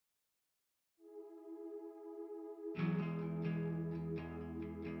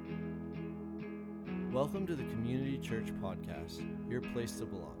Welcome to the Community Church Podcast, your place to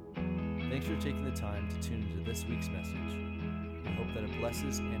belong. Thanks for taking the time to tune into this week's message. We hope that it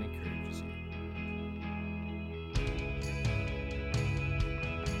blesses and encourages you.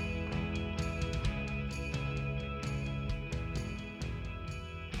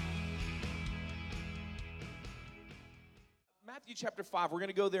 Matthew chapter 5, we're going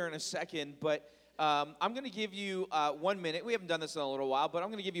to go there in a second, but I'm going to give you 1 minute. We haven't done this in a little while, but I'm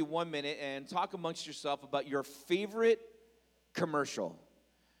going to give you 1 minute and talk amongst yourself about your favorite commercial.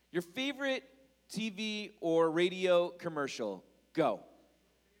 Your favorite TV or radio commercial. Go.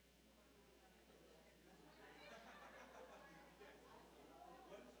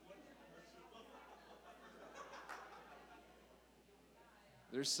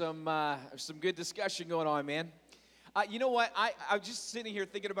 There's some good discussion going on, man. You know what? I was just sitting here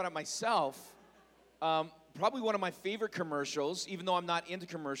thinking about it myself. Probably one of my favorite commercials, even though I'm not into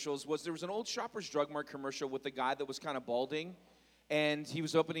commercials, was there was an old Shoppers Drug Mart commercial with a guy that was kind of balding, and he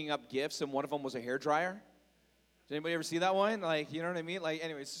was opening up gifts, and one of them was a hairdryer. Did anybody ever see that one? Like, you know what I mean? Like,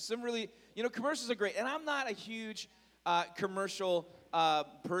 anyways, some really, commercials are great. And I'm not a huge commercial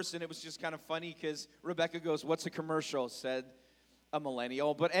person. It was just kind of funny because Rebecca goes, "What's a commercial?" Said a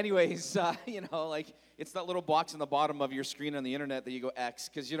millennial. But anyways, it's that little box in the bottom of your screen on the internet that you go X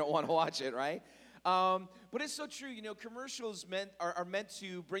because you don't want to watch it, right? But it's so true. Commercials are meant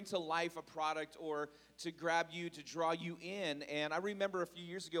to bring to life a product or to grab you, to draw you in. And I remember a few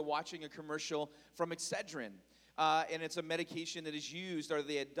years ago watching a commercial from Excedrin. And it's a medication that is used, or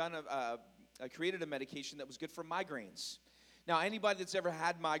they had done created a medication that was good for migraines. Now, anybody that's ever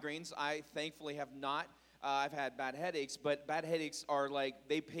had migraines, I thankfully have not. I've had bad headaches, but bad headaches are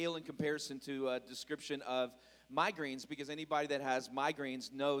they pale in comparison to a description of migraines, because anybody that has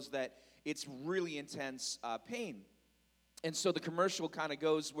migraines knows that it's really intense pain. And so the commercial kind of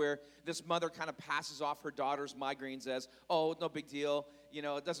goes where this mother kind of passes off her daughter's migraines as, "Oh, no big deal,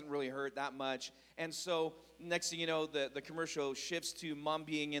 it doesn't really hurt that much." And so next thing you know, the commercial shifts to mom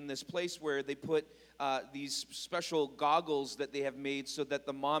being in this place where they put these special goggles that they have made so that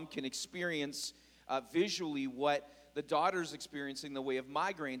the mom can experience visually what the daughter's experiencing in the way of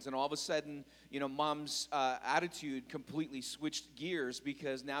migraines. And all of a sudden, mom's attitude completely switched gears,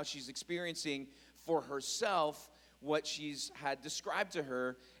 because now she's experiencing for herself what she's had described to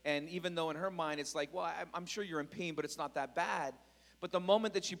her. And even though in her mind it's like, well, I'm sure you're in pain, but it's not that bad. But the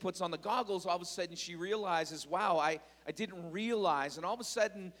moment that she puts on the goggles, all of a sudden she realizes, wow, I didn't realize. And all of a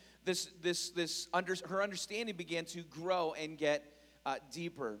sudden, her understanding began to grow and get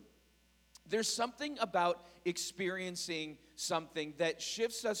deeper. There's something about experiencing something that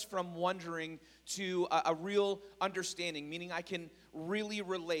shifts us from wondering to a real understanding, meaning I can really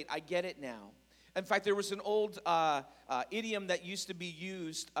relate. I get it now. In fact, there was an old idiom that used to be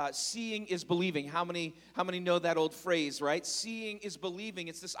used, seeing is believing. How many know that old phrase, right? Seeing is believing.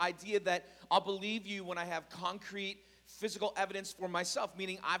 It's this idea that I'll believe you when I have concrete physical evidence for myself,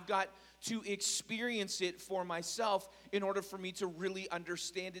 meaning I've got to experience it for myself in order for me to really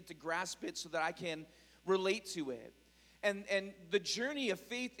understand it, to grasp it, so that I can relate to it. And the journey of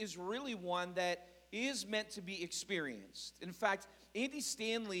faith is really one that is meant to be experienced. In fact, Andy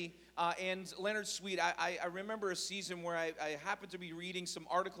Stanley and Leonard Sweet, I remember a season where I happened to be reading some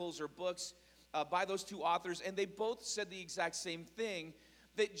articles or books by those two authors, and they both said the exact same thing,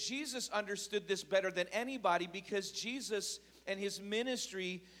 that Jesus understood this better than anybody, because Jesus and his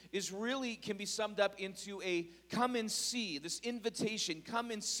ministry can be summed up into a come and see, this invitation,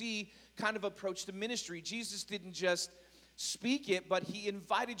 come and see kind of approach to ministry. Jesus didn't just speak it, but he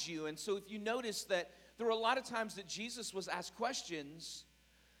invited you. And so if you notice that there were a lot of times that Jesus was asked questions,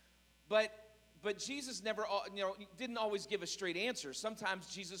 but Jesus never, didn't always give a straight answer. Sometimes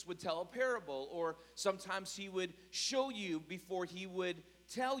Jesus would tell a parable, or sometimes he would show you before he would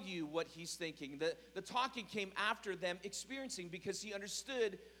tell you what he's thinking. The talking came after them experiencing, because he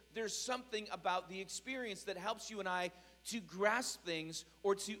understood there's something about the experience that helps you and I to grasp things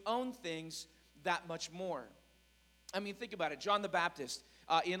or to own things that much more. I mean, think about it. John the Baptist,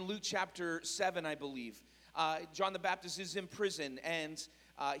 in Luke chapter 7, I believe, John the Baptist is in prison, and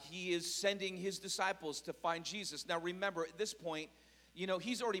he is sending his disciples to find Jesus. Now remember, at this point,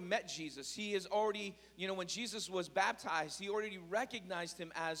 he's already met Jesus. He is already, when Jesus was baptized, he already recognized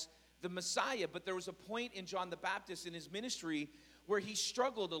him as the Messiah. But there was a point in John the Baptist in his ministry where he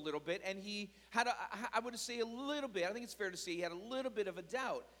struggled a little bit, and he had, I would say a little bit, I think it's fair to say he had a little bit of a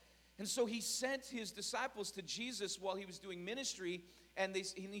doubt. And so he sent his disciples to Jesus while he was doing ministry, and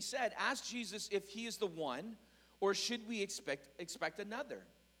he said, "Ask Jesus if he is the one, or should we expect another?"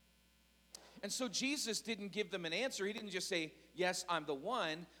 And so Jesus didn't give them an answer. He didn't just say, "Yes, I'm the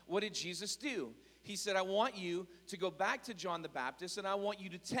one." What did Jesus do? he said, I want you to go back to John the Baptist, and I want you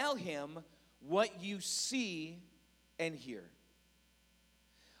to tell him what you see and hear.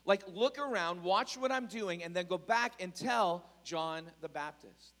 Like, look around, watch what I'm doing, and then go back and tell John the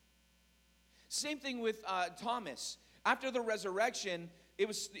Baptist. Same thing with Thomas. After the resurrection, it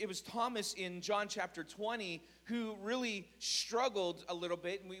was Thomas in John chapter 20 who really struggled a little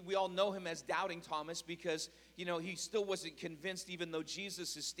bit. And we all know him as Doubting Thomas because, he still wasn't convinced even though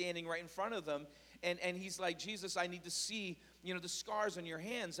Jesus is standing right in front of them. And he's like, Jesus, I need to see, the scars on your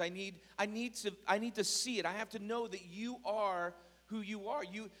hands. I need to see it. I have to know that you are who you are,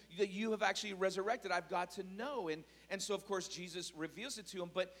 that you have actually resurrected. I've got to know. And so, of course, Jesus reveals it to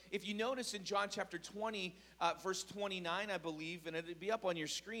him. But if you notice in John chapter 20, verse 29, I believe, and it'll be up on your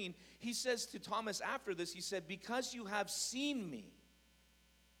screen, he says to Thomas after this, he said, because you have seen me.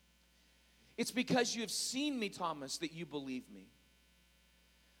 It's because you have seen me, Thomas, that you believe me.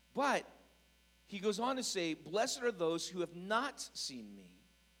 But he goes on to say, blessed are those who have not seen me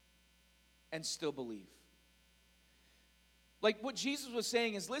and still believe. Like what Jesus was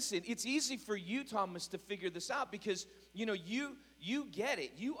saying is, listen, it's easy for you, Thomas, to figure this out because, you get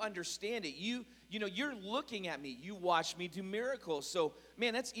it. You understand it. You're looking at me. You watch me do miracles. So,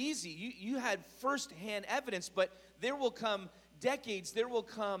 man, that's easy. You had firsthand evidence, but there will come decades, there will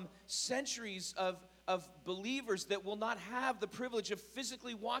come centuries of believers that will not have the privilege of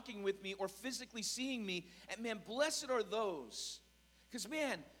physically walking with me or physically seeing me. And, man, blessed are those. Because,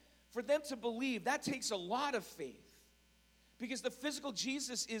 man, for them to believe, that takes a lot of faith. Because the physical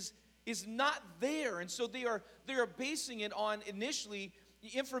Jesus is not there. And so they are basing it on initially the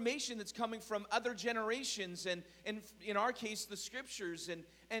information that's coming from other generations and in our case the scriptures and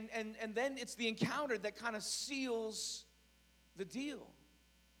then it's the encounter that kind of seals the deal.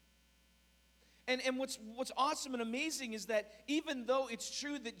 And what's awesome and amazing is that even though it's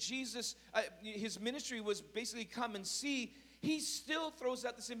true that Jesus, his ministry was basically come and see, he still throws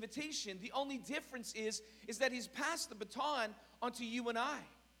out this invitation. The only difference is that he's passed the baton onto you and I.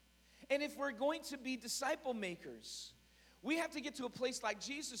 And if we're going to be disciple makers, we have to get to a place like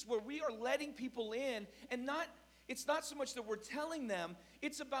Jesus where we are letting people in and it's not so much that we're telling them,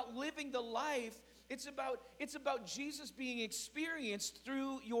 it's about living the life. It's about Jesus being experienced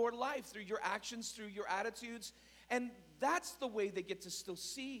through your life, through your actions, through your attitudes. And that's the way they get to still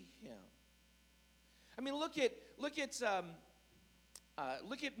see him. I mean, look at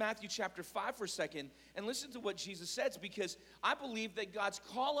Matthew chapter 5 for a second and listen to what Jesus says, because I believe that God's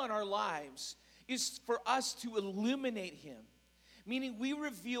call on our lives is for us to illuminate him, meaning we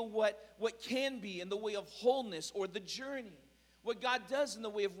reveal what can be in the way of wholeness or the journey, what God does in the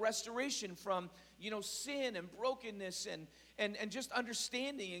way of restoration from sin and brokenness and just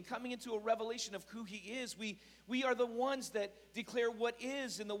understanding and coming into a revelation of who he is. We are the ones that declare what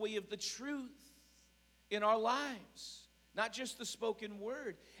is in the way of the truth in our lives. Not just the spoken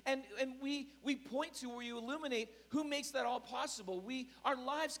word. And we point to, where you illuminate who makes that all possible. Our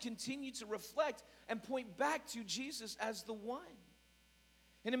lives continue to reflect and point back to Jesus as the one.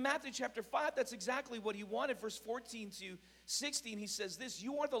 And in Matthew chapter 5, that's exactly what he wanted. Verse 14 to 16, he says this,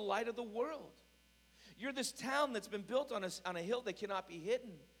 you are the light of the world. You're this town that's been built on a hill that cannot be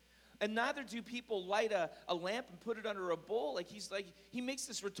hidden. And neither do people light a lamp and put it under a bowl. He makes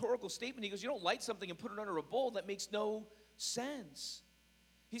this rhetorical statement. He goes, you don't light something and put it under a bowl. That makes no sense.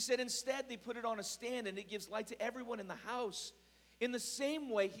 He said, instead, they put it on a stand and it gives light to everyone in the house. In the same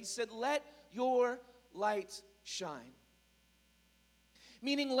way, he said, let your light shine.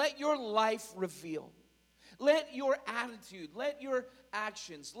 Meaning, let your life reveal. Let your attitude, let your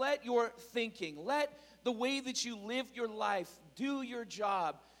actions, let your thinking, let the way that you live your life, do your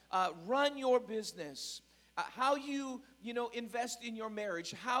job, run your business, how you invest in your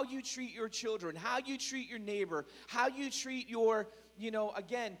marriage, how you treat your children, how you treat your neighbor, how you treat your,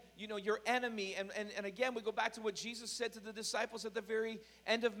 your enemy. And again, we go back to what Jesus said to the disciples at the very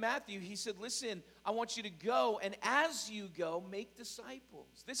end of Matthew. He said, listen, I want you to go, and as you go, make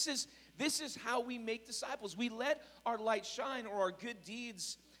disciples. This is how we make disciples. We let our light shine, or our good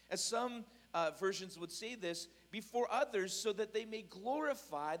deeds, as some versions would say this, before others, so that they may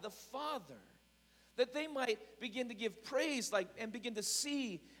glorify the Father. That they might begin to give praise, and begin to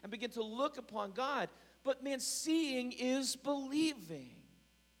see and begin to look upon God. But man, seeing is believing.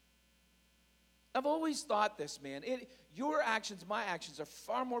 I've always thought this, man. Your actions, my actions, are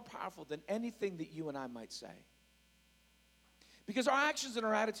far more powerful than anything that you and I might say. Because our actions and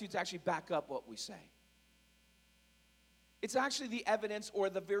our attitudes actually back up what we say. It's actually the evidence or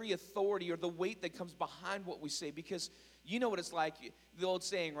the very authority or the weight that comes behind what we say. Because you know what it's like, the old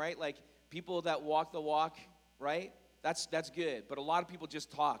saying, right? Like, people that walk the walk, right? That's good. But a lot of people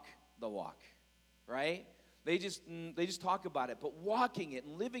just talk the walk. right? They just talk about it, but walking it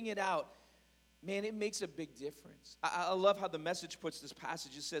and living it out, man, it makes a big difference. I love how the Message puts this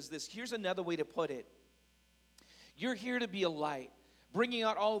passage. It says this. Here's another way to put it. You're here to be a light, bringing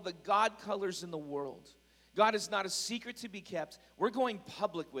out all the God colors in the world. God is not a secret to be kept. We're going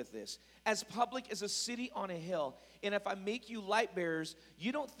public with this. As public as a city on a hill. And if I make you light bearers,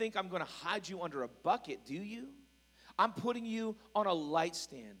 you don't think I'm going to hide you under a bucket, do you? I'm putting you on a light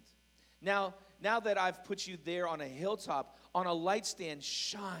stand. Now that I've put you there on a hilltop, on a light stand,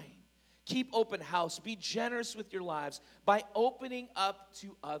 shine. Keep open house. Be generous with your lives by opening up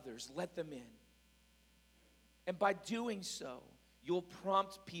to others. Let them in. And by doing so, you'll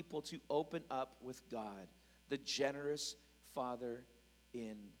prompt people to open up with God, the generous Father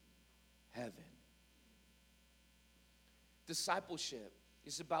in heaven. Discipleship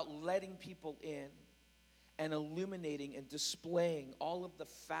is about letting people in and illuminating and displaying all of the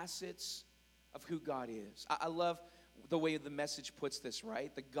facets of who God is. I love the way the Message puts this,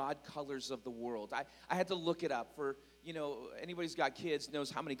 right? The God colors of the world. I had to look it up for, anybody's got kids knows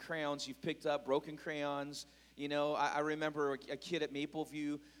how many crayons you've picked up, broken crayons. I remember a kid at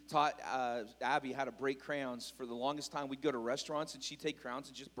Mapleview taught Abby how to break crayons. For the longest time, we'd go to restaurants and she'd take crayons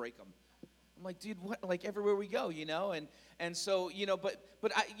and just break them. I'm like, dude, what? Like everywhere we go, and so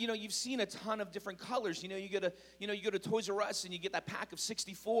but you've seen a ton of different colors. You go to Toys R Us and you get that pack of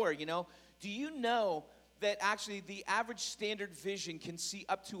 64. Do you know that actually the average standard vision can see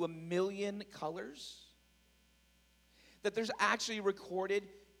up to 1 million colors? That there's actually recorded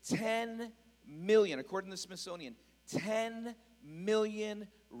 10 million, according to the Smithsonian, 10 million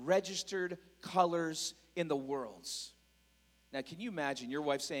registered colors in the world. Now, can you imagine your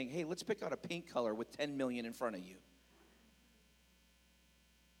wife saying, hey, let's pick out a paint color with 10 million in front of you?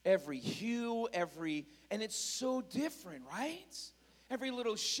 Every hue, and it's so different, right? Every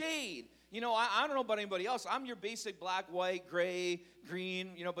little shade. I don't know about anybody else. I'm your basic black, white, gray, green,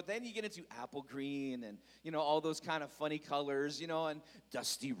 but then you get into apple green and, all those kind of funny colors, and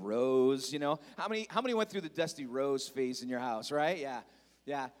dusty rose, How many went through the dusty rose phase in your house, right?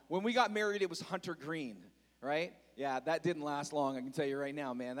 Yeah. When we got married, it was hunter green, right? Yeah, that didn't last long, I can tell you right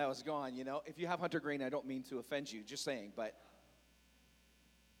now, man. That was gone, If you have hunter green, I don't mean to offend you, just saying, but.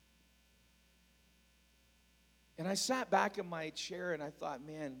 And I sat back in my chair and I thought,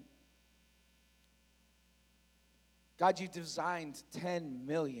 man, God, you've designed 10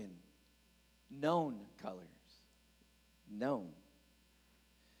 million known colors. Known.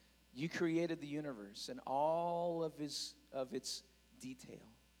 You created the universe and all of its detail.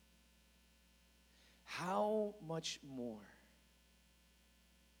 How much more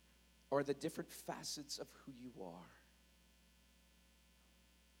are the different facets of who you are?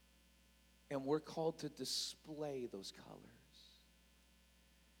 And we're called to display those colors.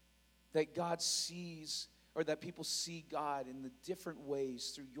 That God sees, or that people see God in the different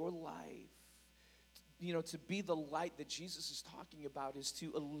ways through your life. To be the light that Jesus is talking about is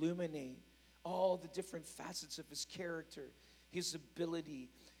to illuminate all the different facets of his character, his ability,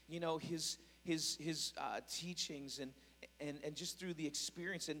 his teachings, and just through the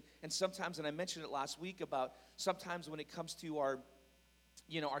experience. And sometimes, and I mentioned it last week about sometimes when it comes to our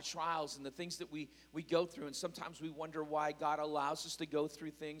trials and the things that we go through, and sometimes we wonder why God allows us to go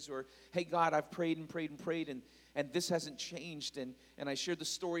through things, or, hey, God, I've prayed and prayed and prayed, and this hasn't changed. And I shared the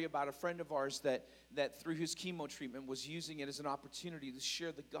story about a friend of ours that through his chemo treatment was using it as an opportunity to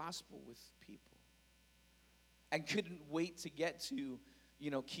share the gospel with people and couldn't wait to get to,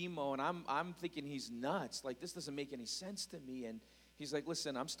 chemo. And I'm thinking he's nuts. Like, this doesn't make any sense to me. And he's like,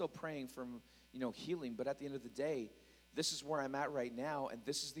 listen, I'm still praying for, healing, but at the end of the day, this is where I'm at right now, and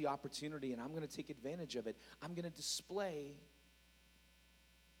this is the opportunity, and I'm going to take advantage of it. I'm going to display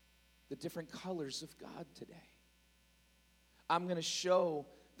the different colors of God today. I'm going to show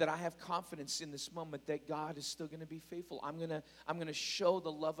that I have confidence in this moment that God is still going to be faithful. I'm going to show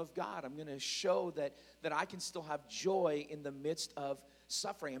the love of God. I'm going to show that I can still have joy in the midst of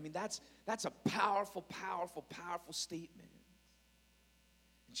suffering. I mean, that's a powerful, powerful, powerful statement.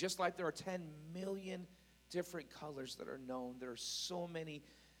 Just like there are 10 million different colors that are known, there are so many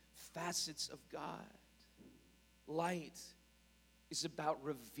facets of God. Light is about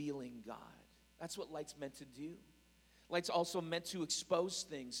revealing God. That's what light's meant to do. Light's also meant to expose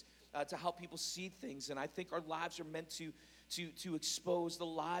things, to help people see things. And I think our lives are meant to expose the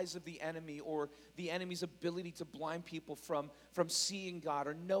lies of the enemy, or the enemy's ability to blind people from seeing God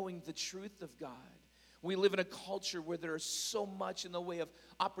or knowing the truth of God. We live in a culture where there is so much in the way of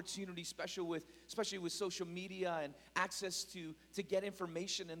opportunity, especially with social media and access to get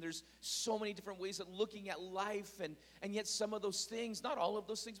information. And there's so many different ways of looking at life. And yet some of those things, not all of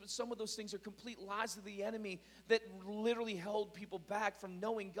those things, but some of those things are complete lies of the enemy that literally held people back from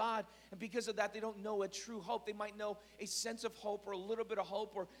knowing God. And because of that, they don't know a true hope. They might know a sense of hope or a little bit of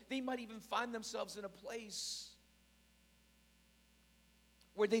hope, or they might even find themselves in a place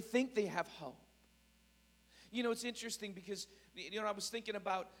where they think they have hope. You know, it's interesting because, I was thinking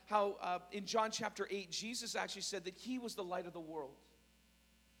about how in John chapter 8, Jesus actually said that he was the light of the world.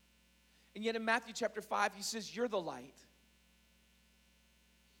 And yet in Matthew chapter 5, he says, you're the light.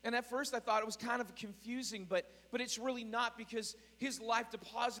 And at first I thought it was kind of confusing, but it's really not, because his life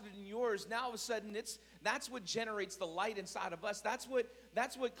deposited in yours, now all of a sudden that's what generates the light inside of us. That's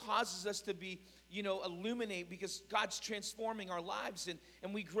what causes us to be, illuminate, because God's transforming our lives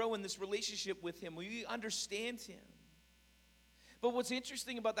and we grow in this relationship with him. We understand him. But what's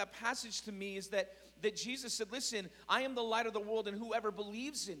interesting about that passage to me is that Jesus said, listen, I am the light of the world, and whoever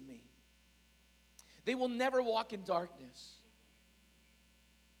believes in me, they will never walk in darkness.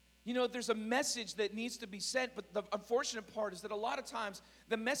 There's a message that needs to be sent, but the unfortunate part is that a lot of times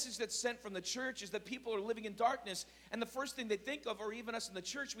the message that's sent from the church is that people are living in darkness, and the first thing they think of, or even us in the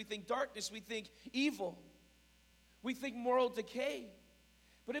church, we think darkness, we think evil, we think moral decay.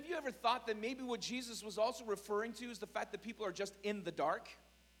 But have you ever thought that maybe what Jesus was also referring to is the fact that people are just in the dark?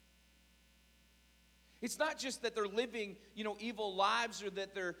 It's not just that they're living, evil lives, or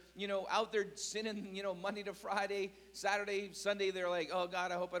that they're, out there sinning, Monday to Friday, Saturday, Sunday. They're like, oh,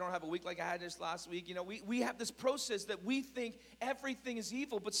 God, I hope I don't have a week like I had this last week. We have this process that we think everything is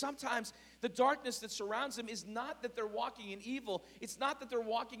evil. But sometimes the darkness that surrounds them is not that they're walking in evil. It's not that they're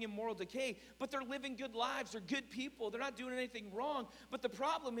walking in moral decay, but they're living good lives. They're good people. They're not doing anything wrong. But the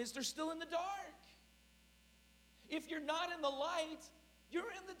problem is they're still in the dark. If you're not in the light, you're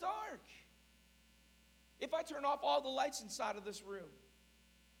in the dark. If I turn off all the lights inside of this room,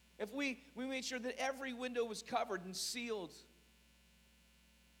 if we made sure that every window was covered and sealed,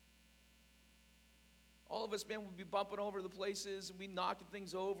 all of us, man, would be bumping over the places and be knocking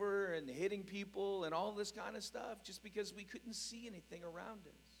things over and hitting people and all this kind of stuff just because we couldn't see anything around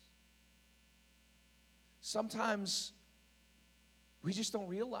us. Sometimes we just don't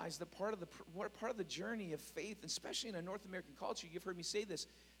realize that part of the journey of faith, especially in a North American culture, you've heard me say this,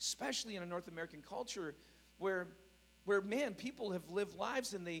 especially in a North American culture where man, people have lived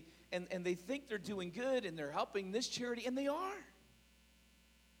lives and they think they're doing good and they're helping this charity, and they are.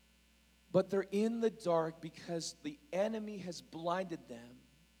 But they're in the dark because the enemy has blinded them,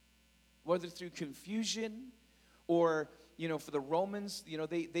 whether through confusion or, for the Romans,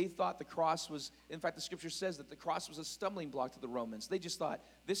 they thought the cross was, in fact, the scripture says that the cross was a stumbling block to the Romans. They just thought,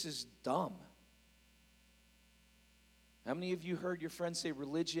 this is dumb. How many of you heard your friends say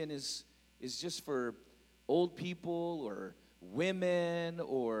religion is just for old people or women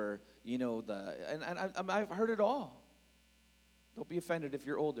or, I've heard it all. Don't be offended if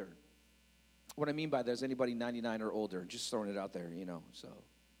you're older. What I mean by that is anybody 99 or older, just throwing it out there, so.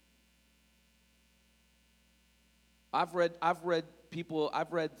 I've read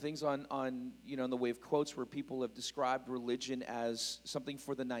things on in the way of quotes where people have described religion as something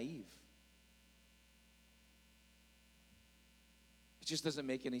for the naive. It just doesn't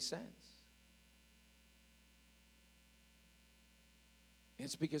make any sense.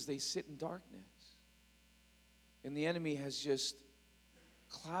 It's because they sit in darkness. And the enemy has just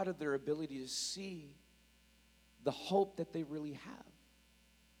clouded their ability to see the hope that they really have,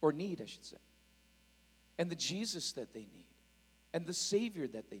 or need, I should say, and the Jesus that they need, and the Savior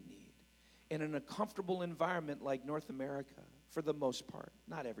that they need, and in a comfortable environment like North America, for the most part.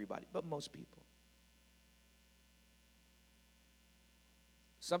 Not everybody, but most people.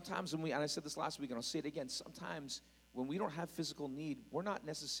 Sometimes and I said this last week, and I'll say it again, sometimes when we don't have physical need, we're not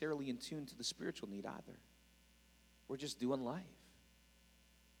necessarily in tune to the spiritual need either. We're just doing life.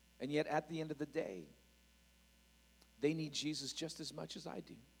 And yet at the end of the day, they need Jesus just as much as I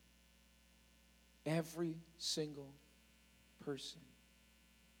do. Every single person.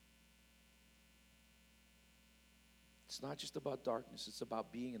 It's not just about darkness, it's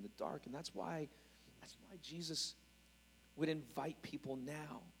about being in the dark. And that's why Jesus would invite people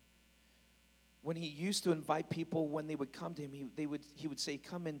now. When he used to invite people, when they would come to him, he would say,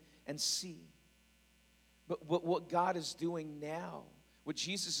 come in and see. But what God is doing now, what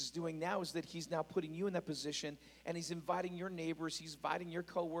Jesus is doing now, is that he's now putting you in that position, and he's inviting your neighbors, he's inviting your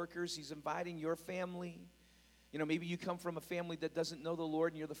coworkers, he's inviting your family You know, maybe you come from a family that doesn't know the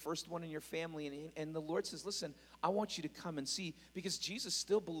Lord and you're the first one in your family. And the Lord says, listen, I want you to come and see, because Jesus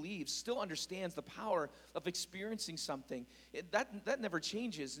still believes, still understands the power of experiencing something. That never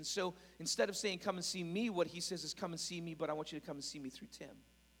changes. And so instead of saying, come and see me, what he says is, come and see me, but I want you to come and see me through Tim.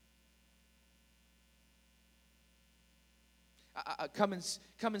 Come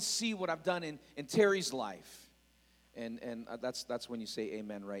and see what I've done in Terry's life. And that's when you say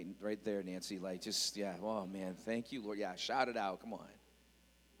amen right there, Nancy. Like, just, yeah, oh, man, thank you, Lord. Yeah, shout it out. Come on.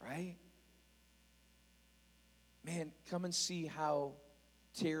 Right? Man, come and see how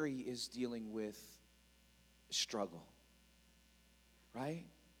Terry is dealing with struggle. Right?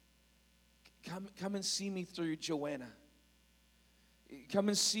 Come and see me through Joanna. Come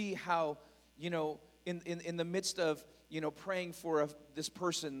and see how, you know, in the midst of, you know, praying for this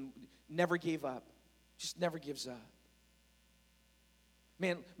person, never gave up. Just never gives up.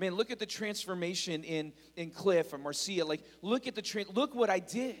 Man, look at the transformation in Cliff or Marcia. Like, look what I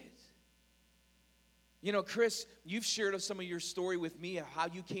did. You know, Chris, you've shared some of your story with me of how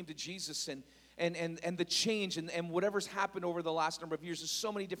you came to Jesus and the change and whatever's happened over the last number of years. There's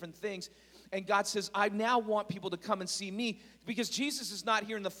so many different things. And God says, I now want people to come and see me, because Jesus is not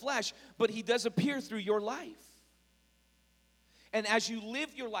here in the flesh, but he does appear through your life. And as you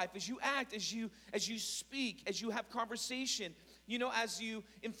live your life, as you act, as you speak, as you have conversation, you know, as you,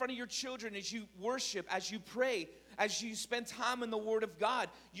 in front of your children, as you worship, as you pray, as you spend time in the Word of God,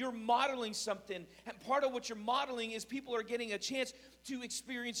 you're modeling something. And part of what you're modeling is people are getting a chance to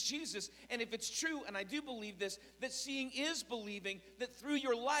experience Jesus. And if it's true, and I do believe this, that seeing is believing, that through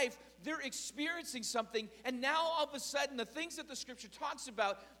your life, they're experiencing something. And now all of a sudden, the things that the Scripture talks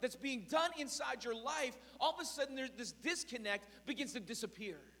about that's being done inside your life, all of a sudden this disconnect begins to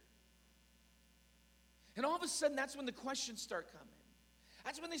disappear. And all of a sudden, that's when the questions start coming.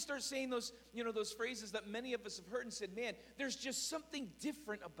 That's when they start saying those, you know, those phrases that many of us have heard and said, man, there's just something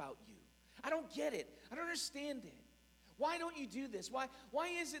different about you. I don't get it. I don't understand it. Why don't you do this? Why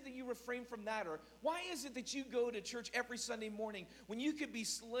is it that you refrain from that? Or why is it that you go to church every Sunday morning when you could be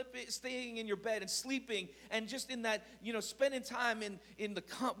staying in your bed and sleeping and just in that, you know, spending time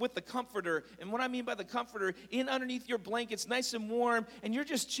with the comforter? And what I mean by the comforter, in underneath your blankets, nice and warm, and you're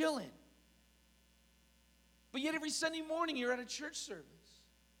just chilling. But yet every Sunday morning you're at a church service.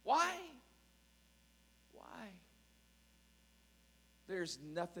 Why? Why? There's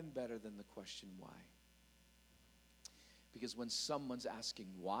nothing better than the question why. Because when someone's asking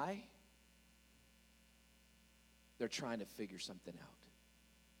why, they're trying to figure something out.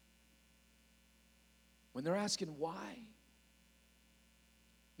 When they're asking why,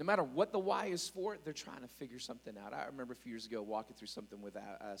 no matter what the why is for, they're trying to figure something out. I remember a few years ago walking through something with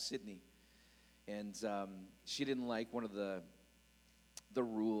Sydney. And she didn't like one of the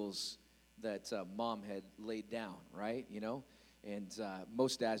rules that mom had laid down, right? You know, and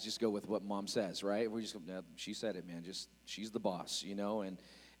most dads just go with what mom says, right? We just go, no, she said it, man. Just she's the boss, you know.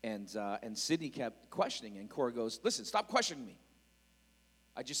 And Sydney kept questioning, and Cora goes, "Listen, stop questioning me.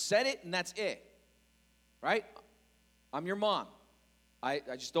 I just said it, and that's it, right? I'm your mom. I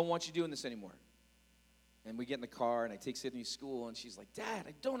just don't want you doing this anymore." And we get in the car, and I take Sydney to school, and she's like, "Dad,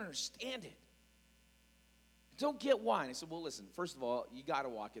 I don't understand it. Don't get why." And I said, well, listen, first of all, you got to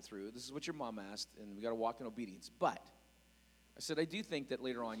walk it through. This is what your mom asked, and we got to walk in obedience. But I said, I do think that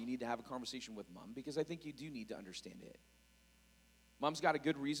later on you need to have a conversation with mom, because I think you do need to understand it. Mom's got a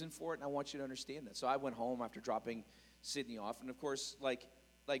good reason for it, and I want you to understand that. So I went home after dropping Sydney off. And, of course, like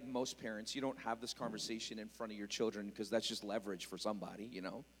most parents, you don't have this conversation in front of your children, because that's just leverage for somebody, you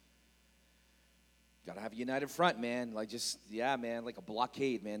know. Got to have a united front, man. Like, just, yeah, man, like a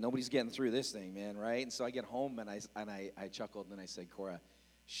blockade, man. Nobody's getting through this thing, man, right? And so I get home, and I chuckled, and I said, Cora,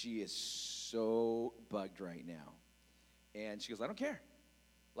 she is so bugged right now. And she goes, I don't care.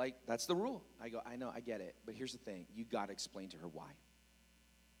 Like, that's the rule. I go, I know, I get it. But here's the thing. You got to explain to her why.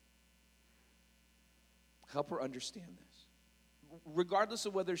 Help her understand this. Regardless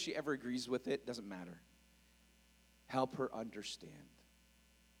of whether she ever agrees with it, doesn't matter. Help her understand.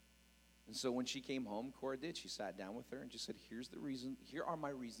 And so when she came home, Cora did. She sat down with her and just said, here's the reason. Here are my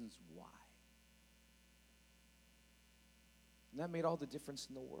reasons why. And that made all the difference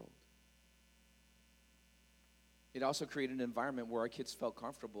in the world. It also created an environment where our kids felt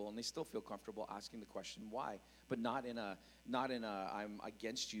comfortable, and they still feel comfortable asking the question why, but not in a I'm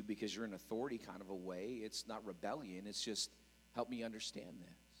against you because you're an authority kind of a way. It's not rebellion. It's just help me understand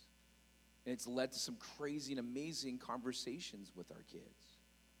this. And it's led to some crazy and amazing conversations with our kids.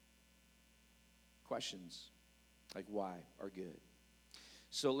 Questions like why are good.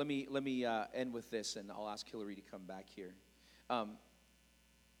 So let me end with this, and I'll ask Hillary to come back here. So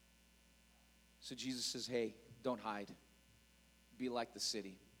Jesus says, hey, Don't hide. Be like the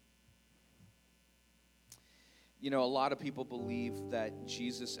city. You know, a lot of people believe that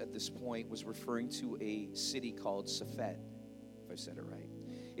Jesus at this point was referring to a city called Safed, if I said it right.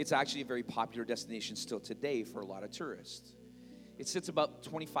 It's actually a very popular destination still today for a lot of tourists. It sits about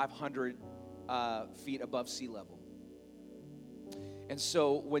 2,500 feet above sea level. And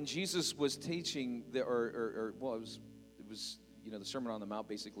so when Jesus was teaching, it was the Sermon on the Mount,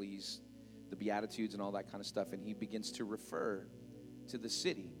 basically, he's the Beatitudes and all that kind of stuff, and he begins to refer to the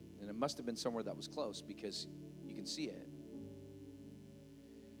city. And it must have been somewhere that was close because you can see it.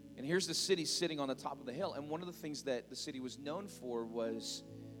 And here's the city sitting on the top of the hill. And one of the things that the city was known for was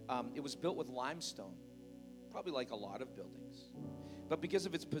it was built with limestone, probably like a lot of buildings. But because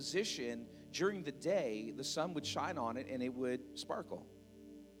of its position, during the day, the sun would shine on it and it would sparkle.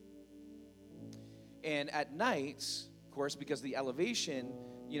 And at night, of course, because of the elevation,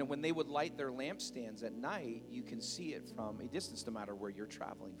 you know, when they would light their lampstands at night, you can see it from a distance no matter where you're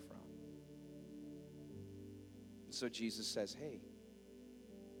traveling from. So Jesus says, hey,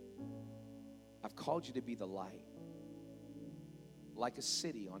 I've called you to be the light, like a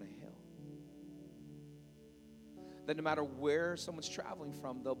city on a hill. That no matter where someone's traveling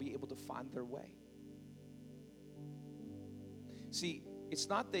from, they'll be able to find their way. See, it's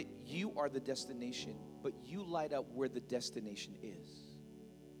not that you are the destination, but you light up where the destination is.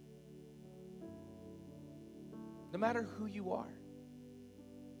 No matter who you are,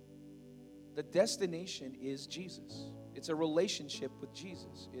 the destination is Jesus. It's a relationship with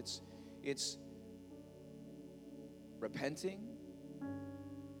Jesus. It's repenting,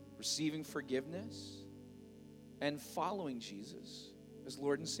 receiving forgiveness, and following Jesus as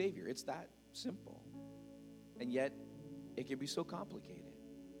Lord and Savior. It's that simple. And yet, it can be so complicated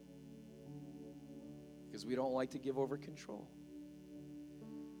because we don't like to give over control.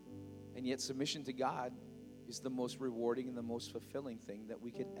 And yet, submission to God is the most rewarding and the most fulfilling thing that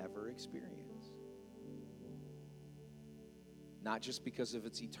we could ever experience. Not just because of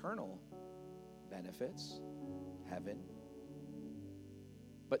its eternal benefits, heaven,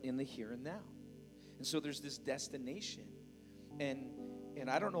 but in the here and now. And so there's this destination. And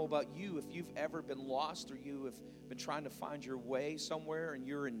I don't know about you, if you've ever been lost or you have been trying to find your way somewhere and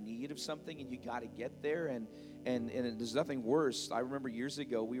you're in need of something and you got to get there, and there's nothing worse. I remember years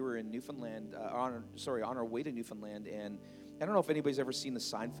ago we were in Newfoundland, on our way to Newfoundland, and I don't know if anybody's ever seen the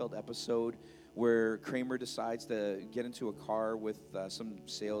Seinfeld episode where Kramer decides to get into a car with some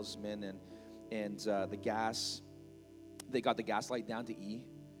salesmen and they got the gas light down to E,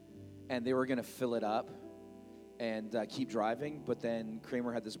 and they were going to fill it up and keep driving, but then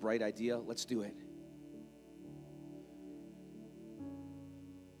Kramer had this bright idea, let's do it.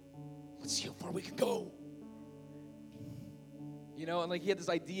 Let's see how far we can go. You know, and like he had this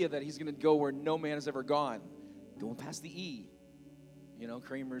idea that he's going to go where no man has ever gone, going past the E. You know,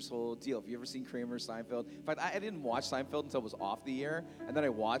 Kramer's whole deal. Have you ever seen Kramer's Seinfeld? In fact, I didn't watch Seinfeld until it was off the air, and then I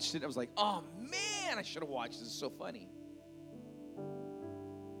watched it. I was like, oh, man, I should have watched this. It's so funny.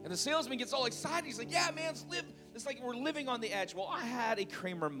 And the salesman gets all excited. He's like, yeah, man, it's like we're living on the edge. Well, I had a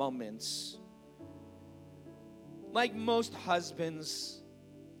Kramer moment. Like most husbands,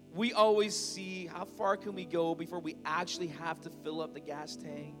 we always see how far can we go before we actually have to fill up the gas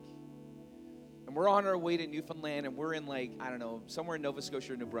tank. And we're on our way to Newfoundland, and we're in, like, I don't know, somewhere in Nova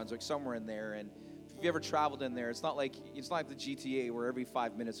Scotia or New Brunswick, somewhere in there. And if you've ever traveled in there, it's not like the GTA where every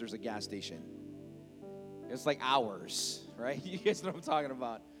 5 minutes there's a gas station. It's like hours, right? You guys know what I'm talking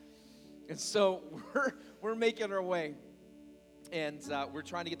about. And so we're making our way, and we're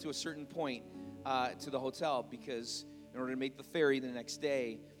trying to get to a certain point to the hotel, because in order to make the ferry the next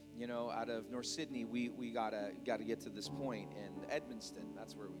day, you know, out of North Sydney, we gotta get to this point in Edmundston.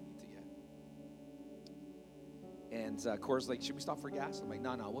 That's where we need to get. And Cora's like, should we stop for gas? I'm like,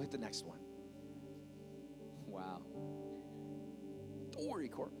 no, we'll hit the next one. Wow. Don't worry,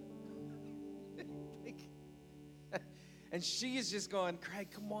 Cora. And she is just going,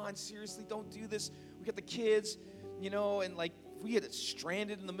 Craig, come on, seriously, don't do this. We got the kids, you know, and like we get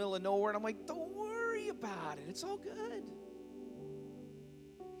stranded in the middle of nowhere. And I'm like, don't worry about it. It's all good.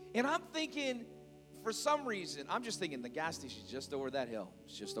 And I'm thinking, for some reason, I'm just thinking the gas station's just over that hill.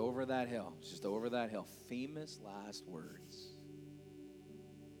 It's just over that hill. It's just over that hill. Famous last words.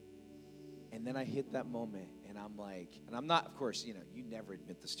 And then I hit that moment, and I'm like, and I'm not, of course, you know, you never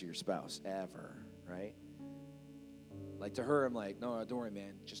admit this to your spouse, ever, right? Like to her, I'm like, no, don't worry,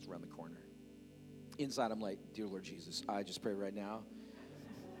 man, just around the corner. Inside, I'm like, dear Lord Jesus, I just pray right now.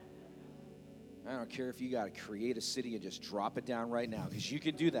 I don't care if you got to create a city and just drop it down right now, because you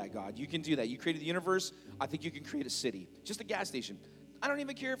can do that, God. You can do that. You created the universe. I think you can create a city. Just a gas station. I don't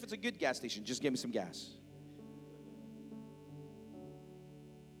even care if it's a good gas station. Just give me some gas.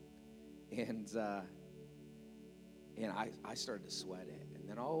 And I started to sweat it. And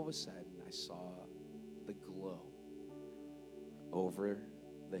then all of a sudden, I saw the glow over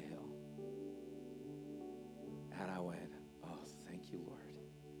the hill. And I went, oh, thank you, Lord.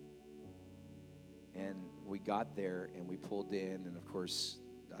 And we got there, and we pulled in, and of course,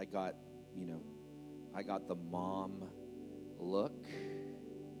 I got the mom look,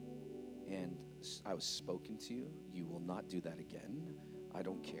 and I was spoken to. You will not do that again. I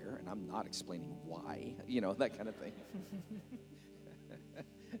don't care, and I'm not explaining why, that kind of thing.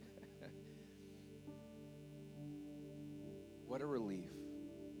 What a relief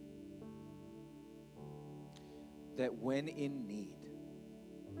that when in need,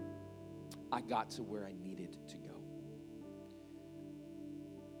 I got to where I needed to go.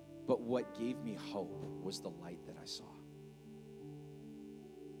 But what gave me hope was the light that I saw.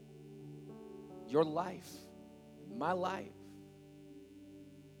 Your life, my life,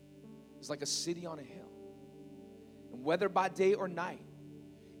 is like a city on a hill. And whether by day or night,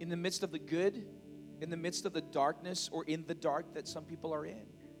 in the midst of the good, in the midst of the darkness, or in the dark that some people are in,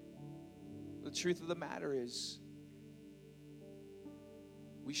 the truth of the matter is,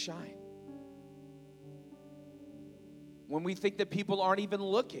 we shine. When we think that people aren't even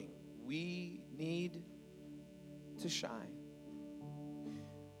looking, we need to shine.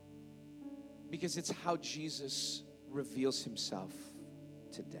 Because it's how Jesus reveals himself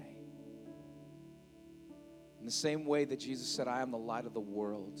today. In the same way that Jesus said, I am the light of the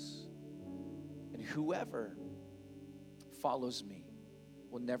world, and whoever follows me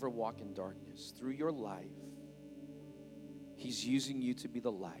will never walk in darkness. Through your life, he's using you to be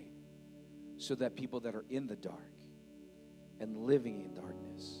the light so that people that are in the dark and living in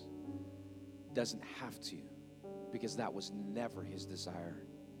darkness doesn't have to, because that was never his desire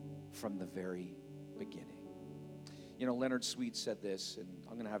from the very beginning. Leonard Sweet said this, and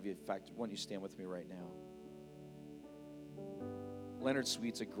I'm going to have you, in fact, why don't you stand with me right now? Leonard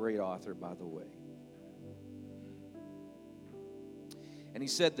Sweet's a great author, by the way. And he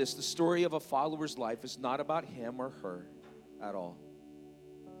said this, the story of a follower's life is not about him or her at all,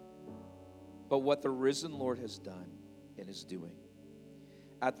 but what the risen Lord has done and is doing.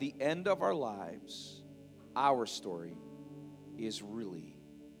 At the end of our lives, our story is really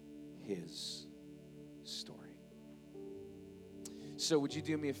his story. So would you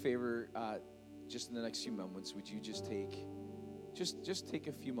do me a favor, just in the next few moments, would you just take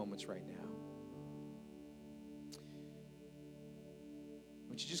a few moments right now?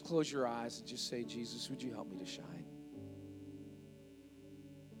 Would you just close your eyes and just say, Jesus, would you help me to shine?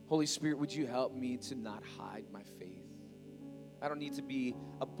 Holy Spirit, would you help me to not hide my faith? I don't need to be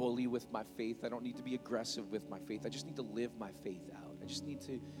a bully with my faith. I don't need to be aggressive with my faith. I just need to live my faith out. I just need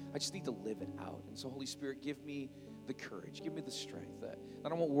to live it out. And so, Holy Spirit, give me the courage. Give me the strength. I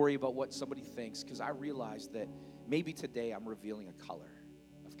don't want to worry about what somebody thinks, because I realize that maybe today I'm revealing a color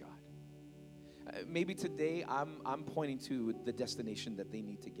of God. Maybe today I'm pointing to the destination that they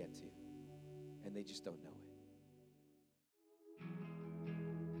need to get to, and they just don't know it.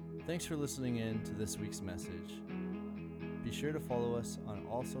 Thanks for listening in to this week's message. Be sure to follow us on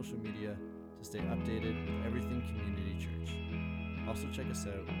all social media to stay updated with everything Community Church. Also check us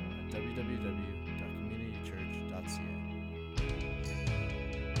out at www.communitychurch.ca.